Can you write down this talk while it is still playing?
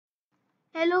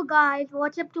Hello guys,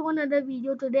 what's up to another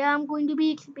video. Today I'm going to be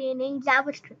explaining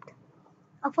JavaScript.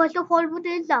 First of all, what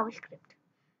is JavaScript?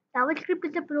 JavaScript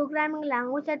is a programming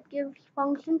language that gives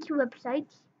functions to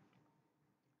websites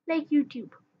like YouTube.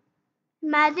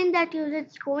 Imagine that you're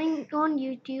just going on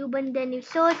YouTube and then you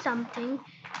search something,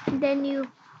 and then you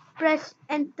press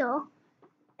enter,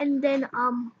 and then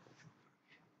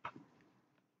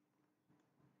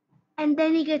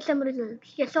you get some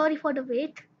results. Yeah, sorry for the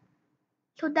wait.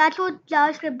 So that's what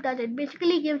JavaScript does. It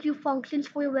basically gives you functions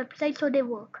for your website so they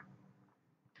work.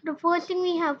 The first thing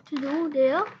we have to do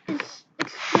there is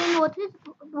explain what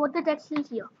the text is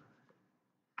here.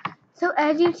 So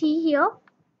as you see here,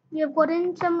 we have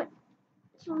gotten some.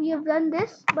 So we have done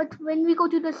this, but when we go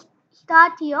to the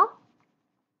start here,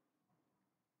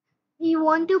 we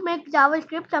want to make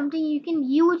JavaScript something you can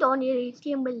use on your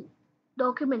HTML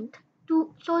document.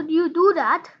 So you do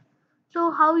that.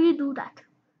 So how you do that?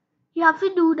 You have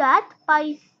to do that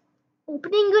by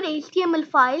opening your HTML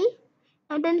file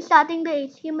and then starting the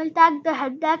HTML tag, the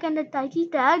head tag, and the title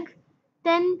tag.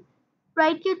 Then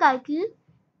write your title,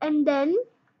 and then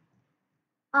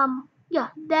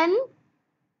then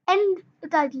end the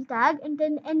title tag, and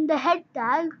then end the head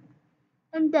tag,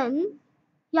 and then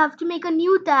you have to make a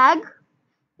new tag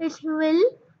which will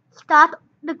start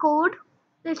the code,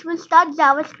 which will start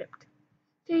JavaScript.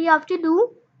 So you have to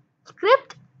do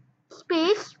script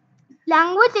space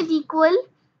language is equal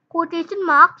quotation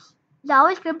marks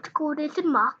JavaScript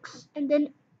quotation marks, and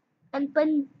then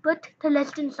put the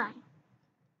less than sign.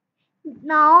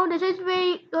 Now this is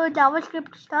where your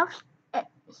JavaScript stuff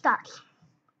starts.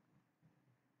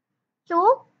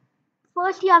 So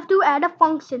first you have to add a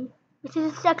function, which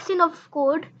is a section of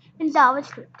code in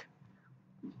JavaScript.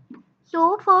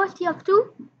 So first you have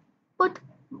to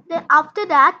after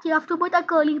that you have to put a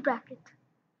curly bracket.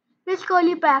 This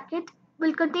curly bracket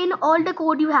will contain all the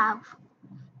code you have.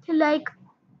 So like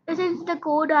this is the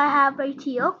code I have right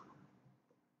here,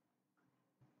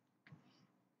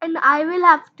 and I will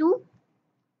have to,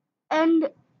 and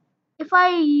if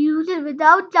I use it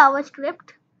without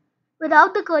JavaScript,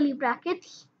 without the curly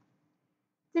brackets,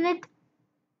 then it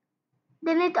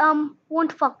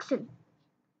won't function.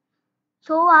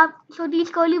 So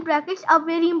these curly brackets are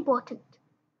very important.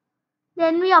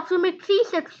 Then we have to make three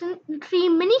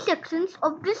mini sections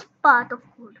of this part of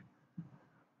code.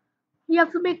 We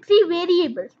have to make three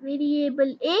variables: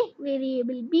 variable A,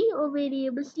 variable B, or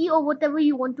variable C, or whatever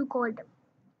you want to call them.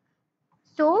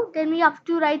 So then we have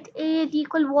to write A is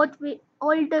equal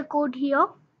all the code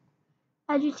here,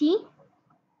 as you see,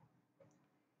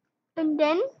 and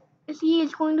then C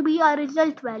is going to be our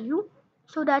result value.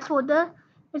 So that's what the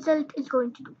result is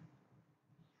going to do.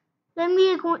 Then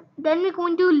we're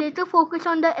going to later focus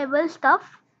on the eval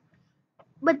stuff,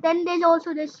 but then there's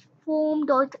also this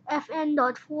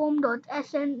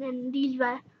form.fn.form.sn and these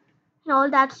and all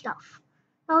that stuff.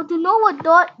 Now to know what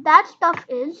that stuff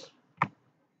is,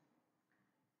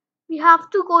 we have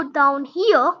to go down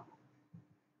here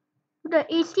to the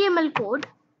HTML code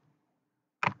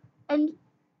and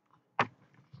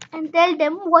tell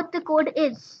them what the code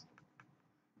is.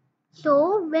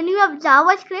 So when you have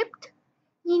JavaScript,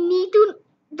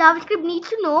 JavaScript needs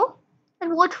to know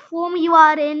and what form you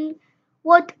are in,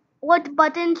 what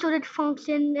button should it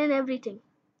function, and everything,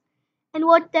 and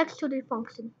what text should it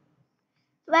function.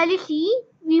 Well, you see,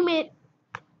 we want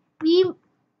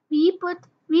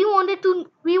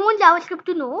JavaScript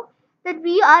to know that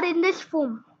we are in this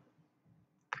form.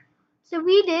 So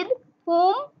we did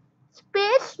form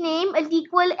space name is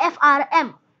equal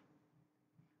frm.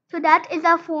 So that is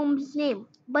our form's name.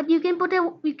 But you can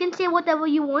say whatever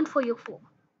you want for your form.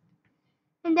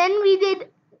 And then we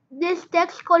did this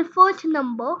text called first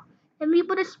number, and we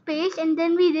put a space, and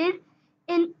then we did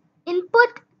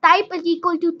input type is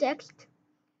equal to text,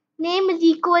 name is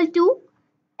equal to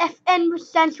fn, which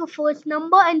stands for first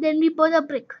number, and then we put a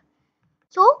brick.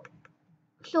 So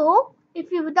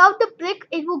if you without the brick,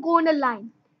 it will go on a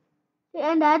line,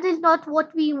 and that is not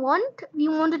what we want. We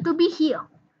want it to be here.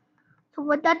 So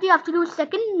what that we have to do is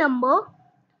second number.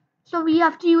 So we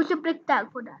have to use a brick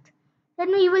tag for that.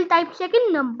 Then we will type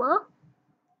second number,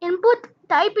 input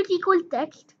type is equal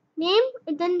text, name,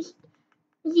 and then is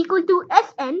equal to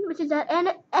sn, which is an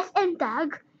sn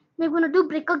tag. We're going to do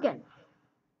brick again.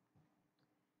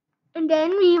 And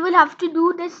then we will have to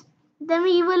do this. Then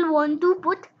we will want to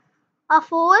put our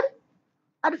four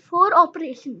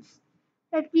operations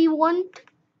that we want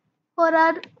for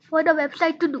the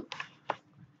website to do.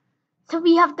 So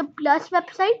we have the plus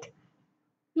website,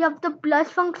 we have the plus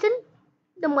function,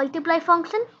 the multiply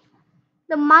function,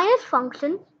 the minus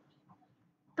function,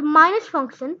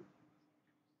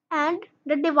 and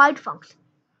the divide function.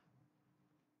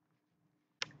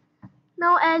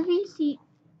 Now as we see,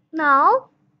 now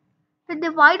the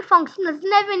divide function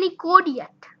doesn't have any code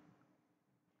yet.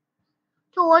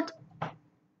 So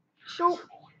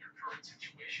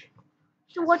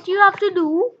what you have to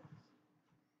do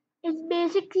is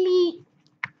basically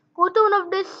go to one of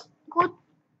this,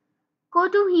 go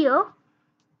to here,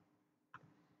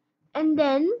 and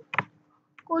then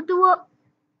go to a,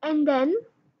 and then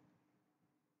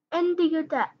enter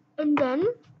that, and then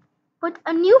put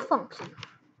a new function.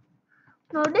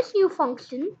 Now this new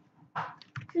function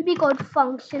will be called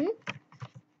function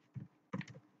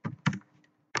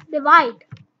divide,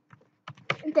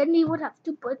 and then we would have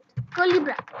to put curly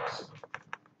brackets.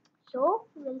 So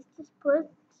let's just put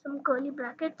some curly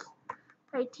brackets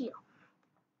right here.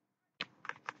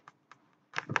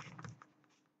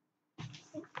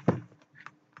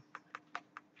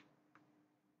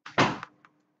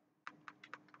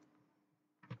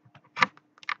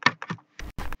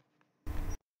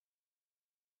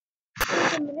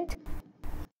 Wait a minute.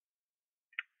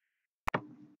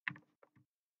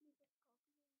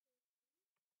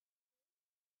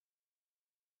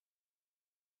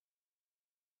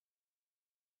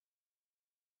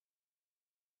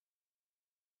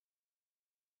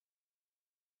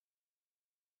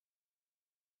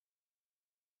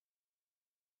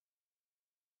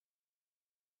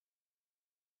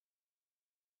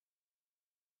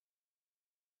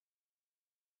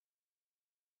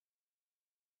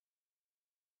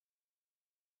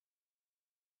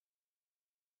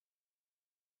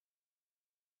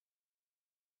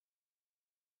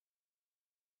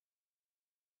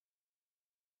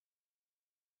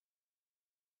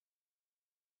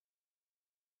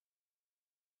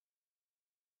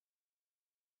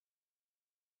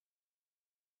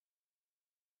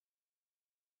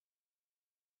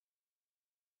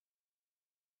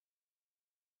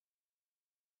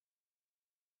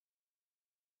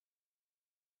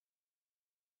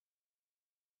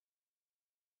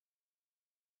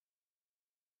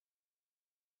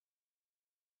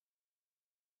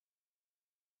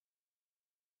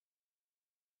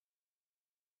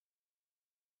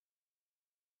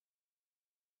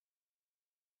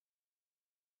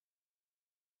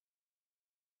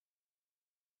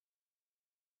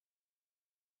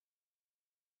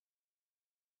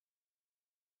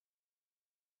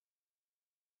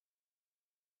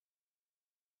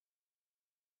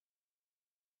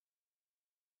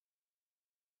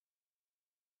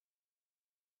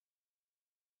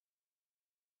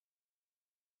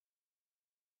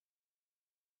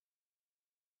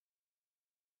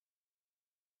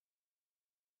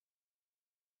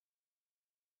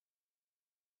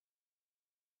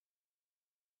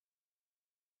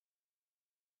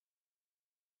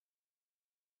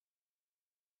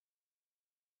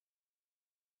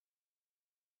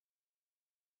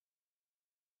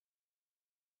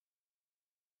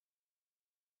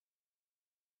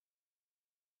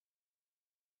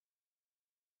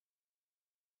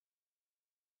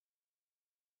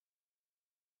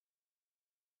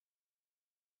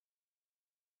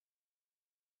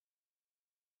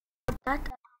 That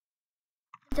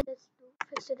let's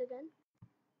fix it again.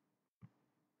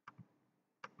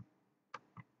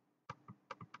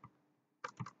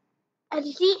 As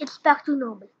you see, it's back to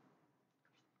normal.